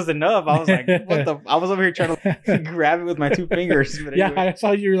 3 times was enough. I was like, what the? I was over here trying to grab it with my 2 fingers. But Yeah, anyway. I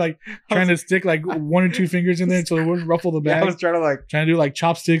saw you were like trying to stick like 1 or 2 fingers in there so it wouldn't ruffle the Yeah, bag. I was trying to like, Trying to do like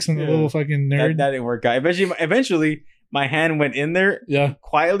chopsticks and the little fucking nerd. that didn't work out. Eventually, my hand went in there Yeah.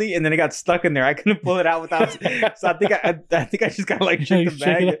 quietly, and then it got stuck in there. I couldn't pull it out without. So I think I just got like shook the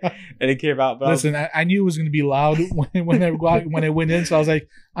bag, and it came out. But Listen, I knew it was going to be loud when it went in, so I was like,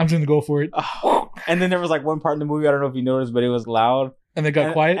 I'm just going to go for it. And then there was like one part in the movie, I don't know if you noticed, but it was loud. And it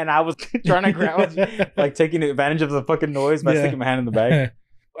got quiet. And I was trying to grab, like taking advantage of the fucking noise by sticking my hand in the bag.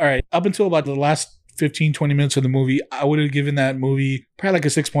 All right. Up until about the last 15, 20 minutes of the movie, I would have given that movie probably like a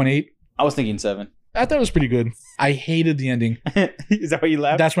 6.8. I was thinking 7. I thought it was pretty good. I hated the ending. Is that why you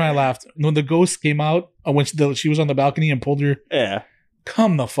laughed? That's when I laughed. When the ghost came out, when she was on the balcony and pulled her. Yeah.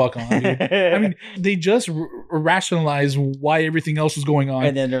 Come the fuck on, dude. I mean, they just rationalize why everything else was going on.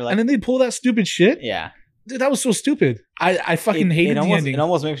 And then they're like, and then they pull that stupid shit. yeah. Dude, that was so stupid. I fucking hated the ending. It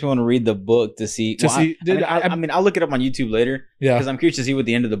almost makes me want to read the book to see. Dude, I mean, I'll look it up on YouTube later. Yeah. Because I'm curious to see what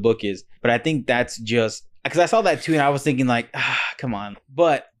the end of the book is. But I think that's just because I saw that too, and I was thinking like, come on.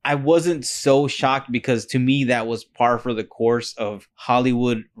 But I wasn't so shocked because to me that was par for the course of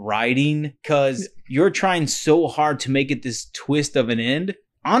Hollywood writing. Because you're trying so hard to make it this twist of an end.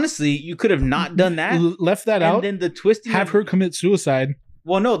 Honestly, you could have not done that. Left that out. And then the twisting. Have her commit suicide.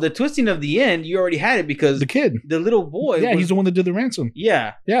 Well, no, the twisting of the end, you already had it because The kid. the little boy. Yeah, he's the one that did the ransom.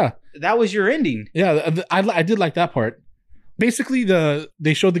 Yeah, Yeah. that was your ending. Yeah. I did like that part. Basically,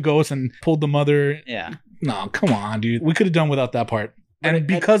 they showed the ghost and pulled the mother. Yeah. No, come on, dude. We could have done without that part. But And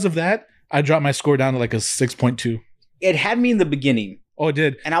because of that, I dropped my score down to like a 6.2. It had me in the beginning. Oh, it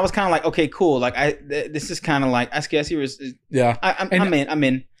did. And I was kind of like, okay, cool. Like this is kind of like I see. Yeah. I'm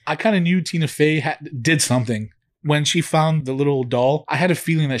in. I kind of knew Tina Fey did something. When she found the little doll, I had a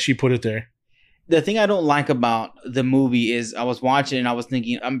feeling that she put it there. The thing I don't like about the movie is I was watching and I was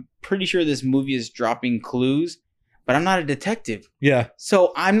thinking, I'm pretty sure this movie is dropping clues, but I'm not a detective. Yeah.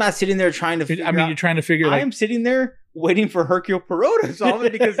 So I'm not sitting there trying to figure out. You're trying to figure like... I'm sitting there waiting for Hercule Poirot to solve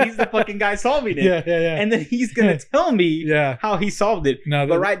it because he's the fucking guy solving it. Yeah. And then he's going to tell me how he solved it. No,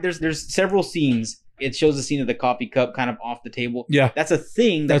 but right, there's several scenes. It shows the scene of the coffee cup kind of off the table. Yeah. That's a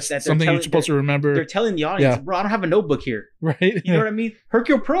thing. That's something you're supposed to remember. They're telling the audience, bro, I don't have a notebook here. Right? You know what I mean?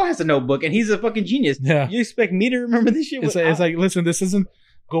 Hercule Poirot has a notebook and he's a fucking genius. Yeah. You expect me to remember this shit? It's like, listen, this isn't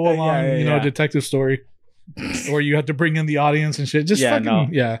go along, detective story. Or you have to bring in the audience and shit. Just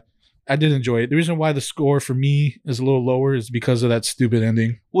I did enjoy it. The reason why the score for me is a little lower is because of that stupid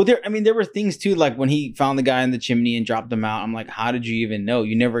ending. Well, there were things too, like when he found the guy in the chimney and dropped him out. I'm like, how did you even know?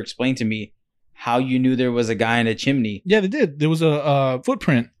 You never explained to me how you knew there was a guy in a chimney. Yeah, they did. There was a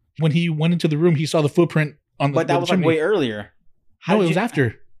footprint. When he went into the room, he saw the footprint on the But that was like way earlier. No, it was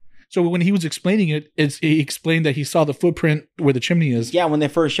after. So when he was explaining it, he explained that he saw the footprint where the chimney is. Yeah, when they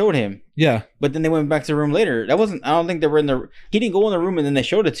first showed him. Yeah. But then they went back to the room later. I don't think they were in the... He didn't go in the room and then they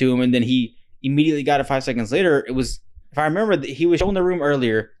showed it to him and then he immediately got it 5 seconds later. It was... If I remember, he was shown the room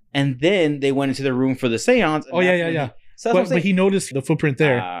earlier and then they went into the room for the seance. Oh, yeah. So but he noticed the footprint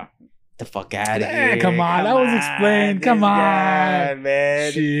there. The fuck out of here. Come on. That was explained. Come on. Guy,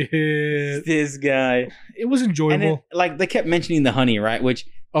 man. Shit. This guy. It was enjoyable. And like they kept mentioning the honey, right? Which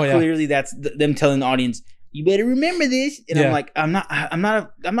clearly that's them telling the audience, you better remember this. And I'm like, I'm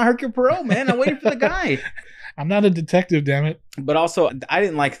not Hercule Poirot, man. I'm waiting for the guy. I'm not a detective, damn it. But also, I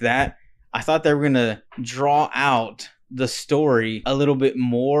didn't like that. I thought they were going to draw out the story a little bit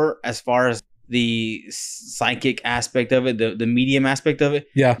more as far as the psychic aspect of it, the medium aspect of it.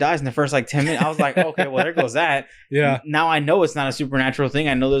 Yeah. Dies in the first like 10 minutes. I was like, okay, well, there goes that. Yeah. Now I know it's not a supernatural thing.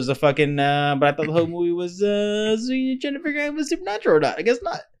 I know there's a fucking, but I thought the whole movie was so you're trying to figure out if it was supernatural or not. I guess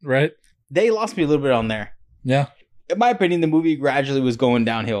not. Right. They lost me a little bit on there. Yeah. In my opinion, the movie gradually was going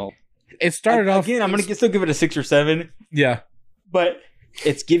downhill. It started off. Again, I'm going to still give it a 6 or 7. Yeah. But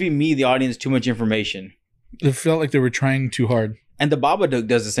it's giving me, the audience, too much information. It felt like they were trying too hard. And the Babadook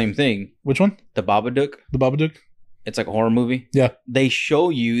does the same thing. Which one? The Babadook. The Babadook? It's like a horror movie. Yeah. They show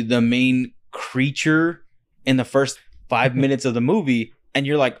you the main creature in the first 5 minutes of the movie, and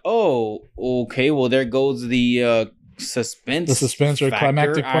you're like, oh, okay, well there goes the suspense. The suspense or factor.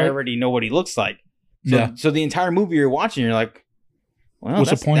 climactic I part. already know what he looks like. So, Yeah. so the entire movie you're watching, you're like, well,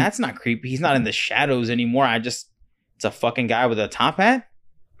 What's the point? That's not creepy. He's not in the shadows anymore. It's a fucking guy with a top hat.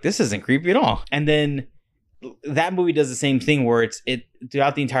 This isn't creepy at all. And then that movie does the same thing where it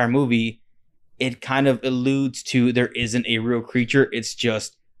throughout the entire movie, it kind of alludes to there isn't a real creature. It's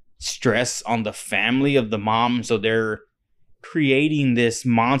just stress on the family of the mom. So they're creating this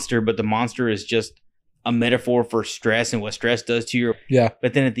monster, but the monster is just a metaphor for stress and what stress does to your. Yeah.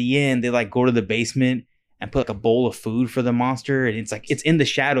 But then at the end, they like go to the basement and put like a bowl of food for the monster, and it's like it's in the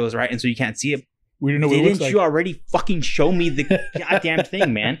shadows, right? And so you can't see it. We don't know what it looks Didn't like. you already fucking show me the goddamn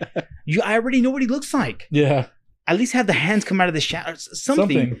thing, man? I already know what he looks like. Yeah. At least have the hands come out of the shadows.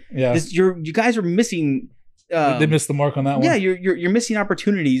 Something. Yeah. You guys are missing. They missed the mark on that one. Yeah, you're missing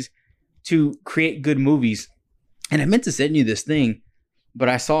opportunities to create good movies. And I meant to send you this thing, but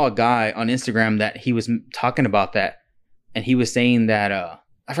I saw a guy on Instagram that he was talking about that, and he was saying that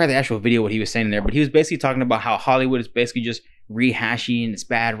I forgot the actual video what he was saying in there, but he was basically talking about how Hollywood is basically just rehashing its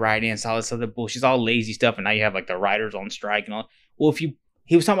bad writing and all this other bullshit. It's all lazy stuff, and now you have like the writers on strike and all. Well,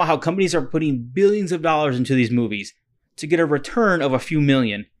 he was talking about how companies are putting billions of dollars into these movies to get a return of a few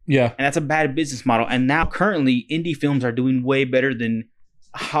million. Yeah. And that's a bad business model. And now currently indie films are doing way better than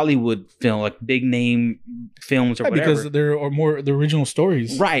Hollywood film, like big name films or whatever. Because there are more the original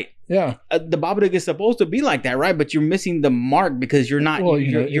stories. Right. Yeah. The Babadook is supposed to be like that, right? But you're missing the mark because you're not. Well,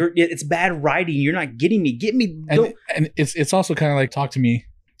 it's bad writing. You're not getting me. Get me. And it's also kind of like Talk to Me.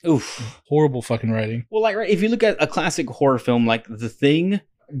 Oof. Horrible fucking writing. Well, like, right, if you look at a classic horror film like The Thing,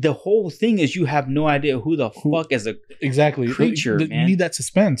 the whole thing is you have no idea who the fuck is a creature, man. You need that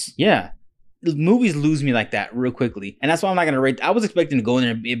suspense. Yeah. Movies lose me like that real quickly. And that's why I'm not going to rate. I was expecting to go in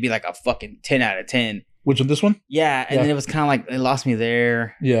there and it'd be like a fucking 10 out of 10. Which one? This one? Yeah. And then it was kind of like, it lost me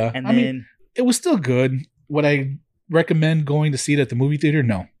there. Yeah. And I mean, it was still good. Would I recommend going to see it at the movie theater?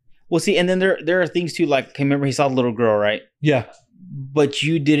 No. Well, see, and then there are things too, like, remember he saw the little girl, right? Yeah. But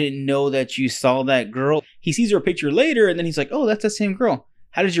you didn't know that you saw that girl. He sees her picture later and then he's like, oh, that's the same girl.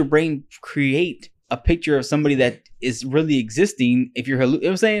 How does your brain create a picture of somebody that is really existing if you're, you know what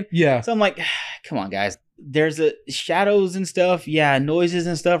I'm saying? Yeah. So I'm like, come on, guys. There's shadows and stuff. Yeah. Noises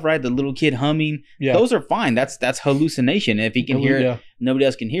and stuff, right? The little kid humming. Yeah. Those are fine. That's hallucination. If he can hear it, nobody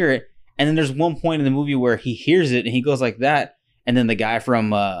else can hear it. And then there's one point in the movie where he hears it and he goes like that. And then the guy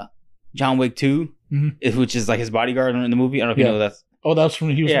from John Wick 2, which is like his bodyguard in the movie. I don't know if you know that. Oh, that's from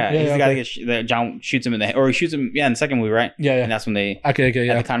he's the guy that John shoots him in the head, or he shoots him in the second movie, right? Yeah. And that's when they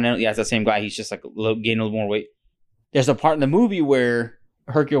the Continental. Yeah, it's the same guy. He's just like gaining a little more weight. There's a part in the movie where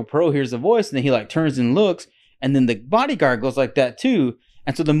Hercule Poirot hears the voice, and then he like turns and looks, and then the bodyguard goes like that too,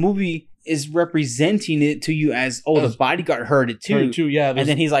 and so the movie is representing it to you as the bodyguard heard it too. And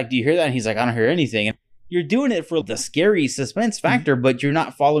then he's like, "Do you hear that?" And he's like, "I don't hear anything." And you're doing it for the scary suspense factor, but you're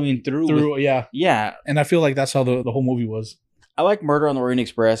not following through. Yeah. And I feel like that's how the whole movie was. I like Murder on the Orient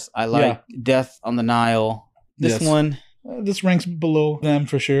Express. I like Death on the Nile. This one. This ranks below them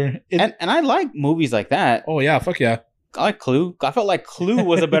for sure. And I like movies like that. Oh, yeah. Fuck yeah. I like Clue. I felt like Clue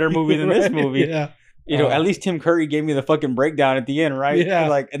was a better movie than this movie. Yeah. You know, at least Tim Curry gave me the fucking breakdown at the end, right?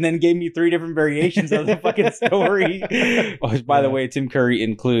 Yeah. And then gave me 3 different variations of the fucking story. By the way, Tim Curry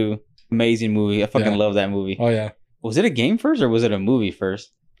in Clue. Amazing movie. I fucking love that movie. Oh, yeah. Was it a game first or was it a movie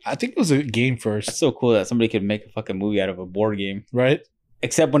first? I think it was a game first. That's so cool that somebody could make a fucking movie out of a board game. Right?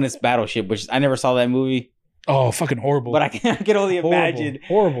 Except when it's Battleship, which I never saw that movie. Oh, fucking horrible. But I can only imagine.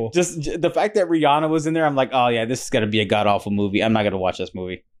 Horrible. Just the fact that Rihanna was in there, I'm like, oh yeah, this is going to be a god-awful movie. I'm not going to watch this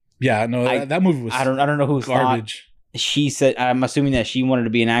movie. Yeah, no, that movie was I don't know who's garbage. She said, I'm assuming that she wanted to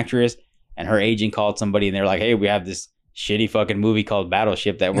be an actress and her agent called somebody and they're like, hey, we have this shitty fucking movie called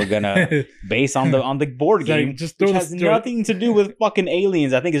Battleship that we're gonna base on the board game, like, just which has nothing to do with fucking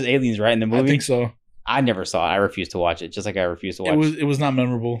aliens. I think it's aliens, right, in the movie? I think so. I never saw it. I refused to watch it, just like I refused to watch it. Was not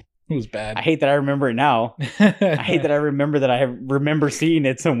memorable. It was bad. I hate that I remember it now. I hate that I remember that I remember seeing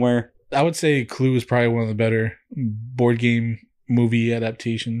it somewhere. I would say Clue is probably one of the better board game movie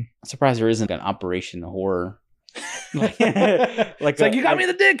adaptation. I'm surprised there isn't an Operation Horror. Like it's like you got me in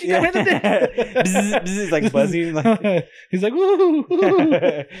the dick. You got me in the dick. Bzz, bzz, he's like buzzing. Like, he's like, ooh,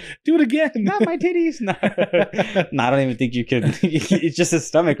 do it again. Not my titties. No, I don't even think you could. It's just his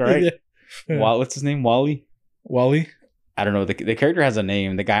stomach, right? Yeah. What's his name? Wally. I don't know. The character has a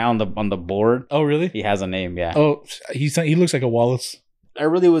name. The guy on the board. Oh, really? He has a name. Yeah. Oh, he looks like a Wallace. I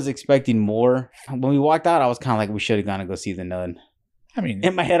really was expecting more. When we walked out, I was kind of like, we should have gone to go see The Nun. I mean,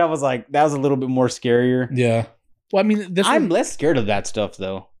 in my head, I was like, that was a little bit more scarier. Yeah. Well, I mean, I'm less scared of that stuff,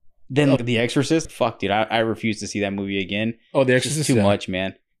 though. Then The Exorcist, fuck, dude, I refuse to see that movie again. Oh, The It's Exorcist, just too much,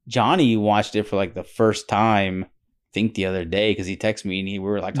 man. Johnny watched it for like the first time, I think the other day, because he texted me and we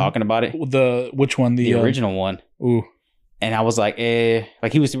were like talking about it. Which one? The original one. Ooh. And I was like,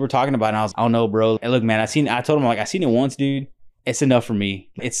 like we were talking about it, and I was, I don't know, bro. Hey, look, man, I told him, like, I seen it once, dude. It's enough for me.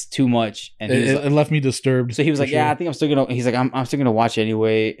 It's too much. And it left me disturbed. So he was like, yeah, I think I'm still gonna. He's like, I'm still gonna watch it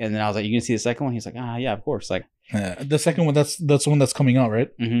anyway. And then I was like, you gonna see the second one? He's like, yeah, of course. Like, the second one, that's the one that's coming out, right?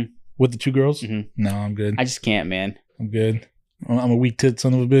 Mm-hmm. With the two girls. Mm-hmm. No, I'm good. I just can't, man. I'm good. I'm a weak tit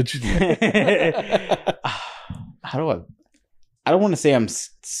son of a bitch. How do I don't want to say I'm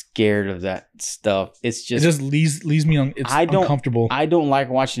scared of that stuff. It's just, it just leaves me on. It's uncomfortable. I don't like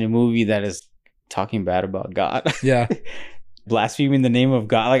watching a movie that is talking bad about God. Yeah. Blaspheming the name of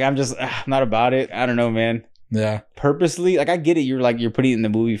God. Like, I'm not about it. I don't know, man. Yeah. Purposely, like, I get it. You're putting it in the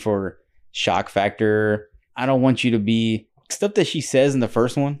movie for shock factor. I don't want you to be stuff that she says in the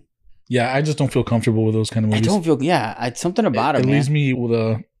first one. Yeah, I just don't feel comfortable with those kind of movies. I don't feel. Yeah, something about it. It leaves me with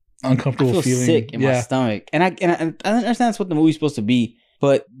a uncomfortable I feel feeling. sick in my stomach, and I understand that's what the movie's supposed to be.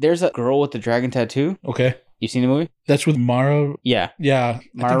 But there's a girl with the dragon tattoo. Okay. You seen the movie? That's with Mara. Yeah. Yeah.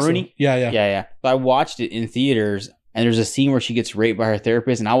 Mara Rooney? So. Yeah. Yeah. But I watched it in theaters, and there's a scene where she gets raped by her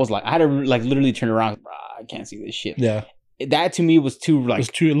therapist, and I was like, I had to like literally turn around. I can't see this shit. Yeah. That to me was too like.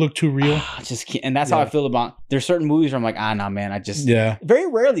 It looked too real. I just can't, and that's how I feel about. There's certain movies where I'm like, nah, man. I just. Yeah. Very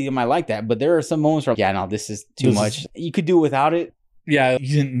rarely am I like that, but there are some moments where, yeah, no, this is too much. You could do without it. Yeah,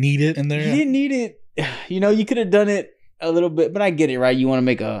 you didn't need it in there. You didn't need it. You know, you could have done it a little bit, but I get it, right? You want to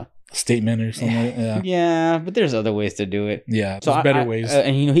make a statement or something. Like, yeah. Yeah, but there's other ways to do it. Yeah, there's better ways.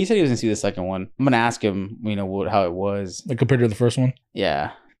 And he said he was gonna see the second one. I'm gonna ask him, how it was. Like compared to the first one.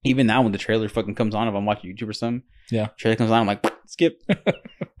 Yeah. Even now, when the trailer fucking comes on, if I'm watching YouTube or something, trailer comes on, I'm like, skip.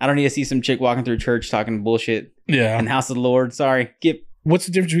 I don't need to see some chick walking through church talking bullshit. Yeah. In the house of the Lord. Sorry, skip. What's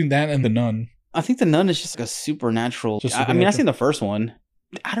the difference between that and The Nun? I think The Nun is just like a supernatural. I mean, I've seen the first one.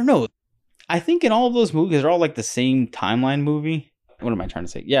 I don't know. I think in all of those movies, they're all like the same timeline movie. What am I trying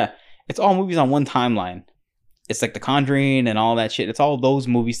to say? Yeah, it's all movies on one timeline. It's like The Conjuring and all that shit. It's all those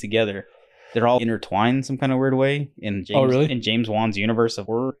movies together. They're all intertwined in some kind of weird way in James Wan's universe of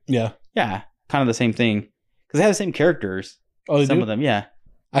horror. Yeah. Yeah, kind of the same thing. Because they have the same characters. Oh, some of them, yeah.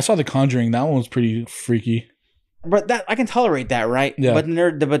 I saw The Conjuring. That one was pretty freaky. But that I can tolerate that, right? Yeah.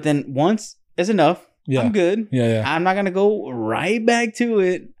 But then once is enough. Yeah. I'm good. Yeah. I'm not gonna go right back to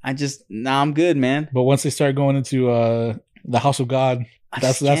it. I'm good, man. But once they start going into the House of God,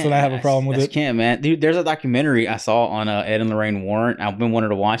 that's when I have a problem with it. I can't, man. Dude, there's a documentary I saw on Ed and Lorraine Warren. I've been wanting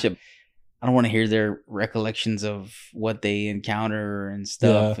to watch it. I don't want to hear their recollections of what they encounter and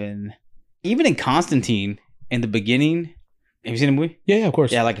stuff. Yeah. And even in Constantine, in the beginning, have you seen the movie? Yeah, of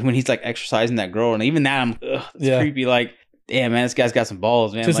course. Yeah, like when he's like exercising that girl, and even that, it's creepy. Like, damn, man, this guy's got some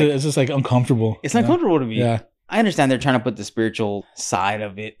balls, man. It's just like uncomfortable. It's uncomfortable to me. Yeah. I understand they're trying to put the spiritual side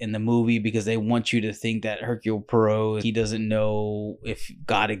of it in the movie because they want you to think that Hercule Poirot, he doesn't know if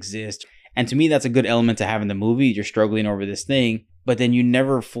God exists. And to me, that's a good element to have in the movie. You're struggling over this thing, but then you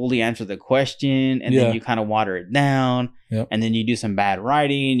never fully answer the question, and then you kind of water it down, and then you do some bad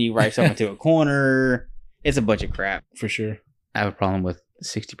writing, you write something to a corner. It's a bunch of crap. For sure. I have a problem with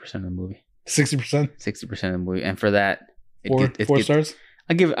 60% of the movie. 60%? 60% of the movie. And for that, four stars?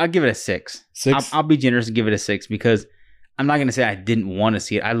 I'll give it a 6. 6? I'll be generous and give it a 6 because I'm not going to say I didn't want to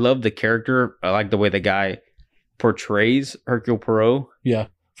see it. I love the character. I like the way the guy portrays Hercule Poirot. Yeah.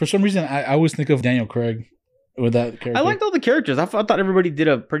 For some reason, I always think of Daniel Craig with that character. I liked all the characters. I thought everybody did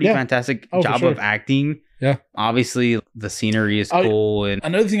a pretty fantastic job of acting. Yeah. Obviously, the scenery is cool. And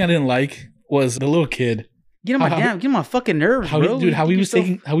another thing I didn't like was the little kid. Get on my fucking nerves, bro. How he was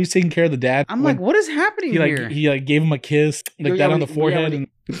taking care of the dad. I'm like, what is happening here? He gave him a kiss on the forehead. And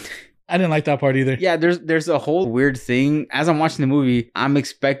I didn't like that part either. Yeah, there's a whole weird thing. As I'm watching the movie, I'm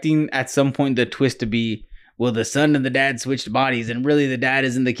expecting at some point the twist to be, well, the son and the dad switched bodies, and really the dad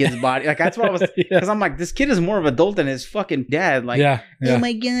is in the kid's body. Like, that's what I was, because I'm like, this kid is more of an adult than his fucking dad. Like, oh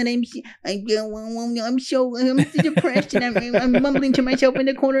my god, I'm so depressed, and I'm mumbling to myself in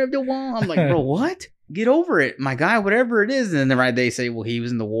the corner of the wall. I'm like, bro, what? Get over it, my guy, whatever it is. And then they say, well, he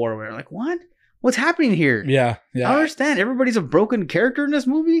was in the war. We're like, what? What's happening here? Yeah. I don't understand. Everybody's a broken character in this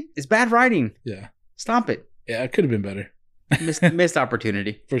movie. It's bad writing. Yeah. Stop it. Yeah, it could have been better. Missed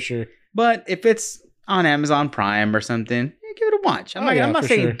opportunity. For sure. But if it's on Amazon Prime or something, give it a watch. I'm not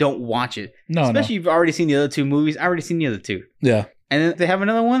saying don't watch it. No, especially if you've already seen the other two movies. I already seen the other two. Yeah. And then if they have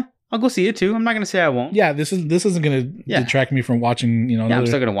another one, I'll go see it too. I'm not going to say I won't. Yeah, this isn't going to detract me from watching, Yeah, I'm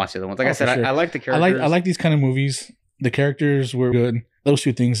still going to watch the other ones. Like I said, sure. I like the characters. I like these kind of movies. The characters were good. Those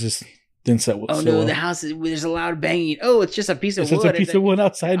two things just didn't set. Oh no, the house is there's a loud banging. Oh, it's just a piece of It's wood. just a piece of wood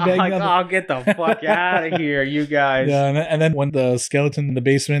outside I'm banging like, on oh, get the fuck out of here, you guys. Yeah, and then when the skeleton in the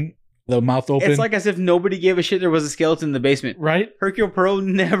basement, the mouth open. It's like as if nobody gave a shit there was a skeleton in the basement. Right? Hercule Poirot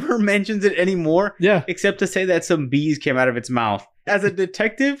never mentions it anymore. Yeah. Except to say that some bees came out of its mouth. As a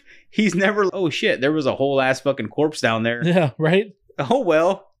detective, he's never, oh shit, there was a whole ass fucking corpse down there. Yeah, right? Oh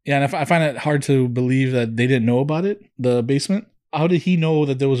well. Yeah, and I find it hard to believe that they didn't know about it, the basement. How did he know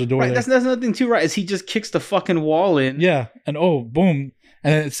that there was a door Right, there? that's nothing too right. Is he just kicks the fucking wall in? Yeah, and oh, boom.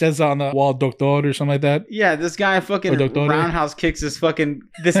 And then it says on the wall, Doctor or something like that. Yeah, this guy fucking roundhouse kicks this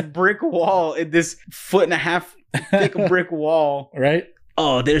brick wall, this 1.5 foot thick brick wall. Right?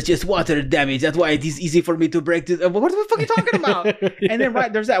 Oh, there's just water damage. That's why it is easy for me to break this. What the fuck are you talking about? Yeah. And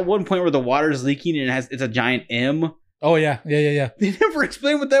then there's that one point where the water is leaking and it's a giant M. Oh, yeah. They never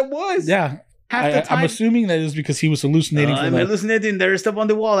explained what that was. Yeah. Half the time, I'm assuming that is because he was hallucinating. I'm hallucinating. There's stuff on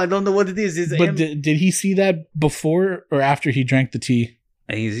the wall. I don't know what it is. But did he see that before or after he drank the tea?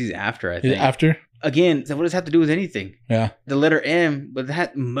 I think he's after, I think. After? Again, so what does that have to do with anything? Yeah. The letter M, but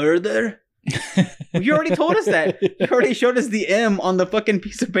that murder? You already told us that. You already showed us the M on the fucking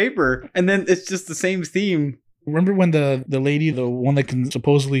piece of paper. And then it's just the same theme. Remember when the lady, the one that can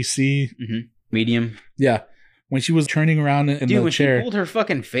supposedly see? Mm-hmm. Medium. Yeah. When she was turning around in the when chair. She pulled her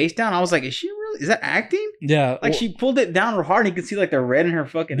fucking face down, I was like, is she really? Is that acting? Yeah. Like she pulled it down real hard and you could see like the red in her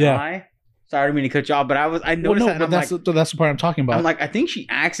fucking eye. Sorry, I didn't mean to cut you off, but I noticed that. But that's the part I'm talking about. I'm like, I think she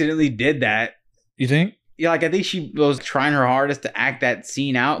accidentally did that. You think? Yeah, like I think she was trying her hardest to act that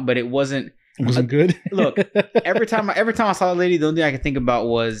scene out, but it wasn't good. Look, every time I saw a lady, the only thing I could think about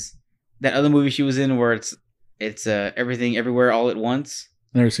was that other movie she was in where it's Everything Everywhere All at Once.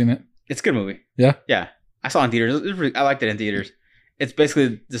 Never seen it. It's a good movie. Yeah? Yeah. I saw it in theaters. I liked it in theaters. It's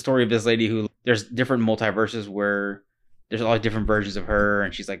basically the story of this lady who there's different multiverses where there's all different versions of her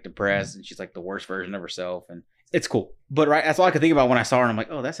and she's like depressed and she's like the worst version of herself and it's cool. But right, that's all I could think about when I saw her and I'm like,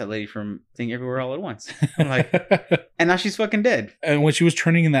 oh, that's that lady from Thing Everywhere All at Once. I'm like, and now she's fucking dead. And when she was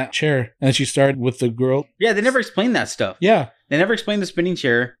turning in that chair and she started with the girl. Yeah, they never explained that stuff. Yeah. They never explained the spinning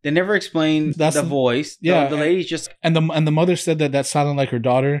chair. They never explained the voice. Yeah. The lady's just... And the mother said that sounded like her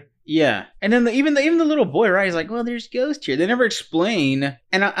daughter. Yeah. And then even the little boy, right? He's like, well, there's ghosts here. They never explain.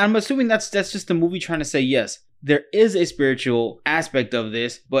 And I'm assuming that's just the movie trying to say, yes, there is a spiritual aspect of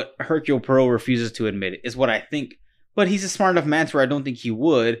this, but Hercule Poirot refuses to admit it, is what I think. But he's a smart enough man to where I don't think he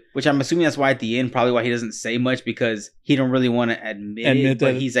would, which I'm assuming that's why at the end, probably why he doesn't say much, because he don't really want to admit it,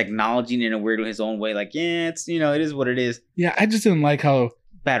 but he's acknowledging it in a weird, his own way, like, yeah, it's, it is what it is. Yeah, I just didn't like how...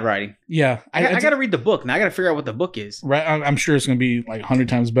 Bad writing. Yeah. I got to read the book. Now I got to figure out what the book is. Right. I'm sure it's going to be like 100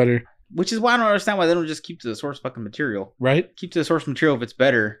 times better. Which is why I don't understand why they don't just keep to the source fucking material. Right? Keep to the source material if it's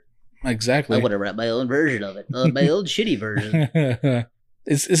better. Exactly. I would have read my own version of it. My old shitty version.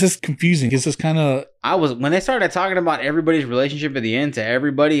 It's just confusing. It's just kind of... when they started talking about everybody's relationship at the end to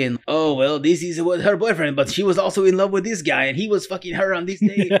everybody and, oh, well, this is with her boyfriend, but she was also in love with this guy and he was fucking her on this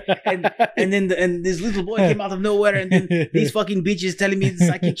day. and then this little boy came out of nowhere and then these fucking bitches telling me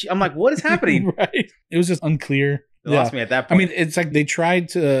psychic shit. I'm like, what is happening? Right. It was just unclear. It lost me at that point. I mean, it's like they tried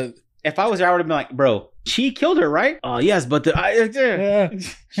to... If I was there, I would have been like, bro, she killed her, right? Oh, yes, but okay.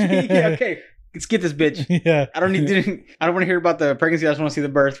 Let's get this bitch. Yeah. I don't want to hear about the pregnancy. I just want to see the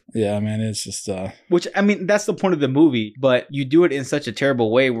birth. Yeah, man. It's just... Which, I mean, that's the point of the movie. But you do it in such a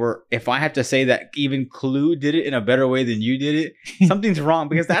terrible way where if I have to say that even Clue did it in a better way than you did it, something's wrong.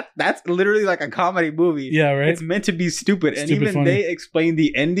 Because that's literally like a comedy movie. Yeah, right? It's meant to be stupid. And even funny. they explain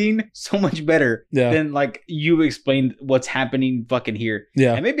the ending so much better than like you explained what's happening fucking here.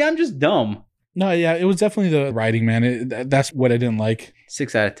 Yeah. And maybe I'm just dumb. No, yeah, it was definitely the writing, man. That's what I didn't like.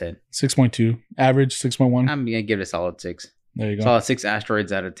 6 out of 10. 6.2. Average, 6.1. I'm going to give it a solid 6. There you go. Solid 6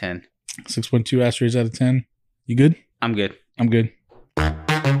 asteroids out of 10. 6.2 asteroids out of 10. You good? I'm good. I'm good.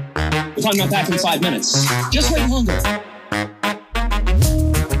 We're talking about back in 5 minutes. Just wait longer.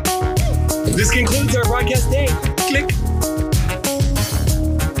 This concludes our broadcast day. Click.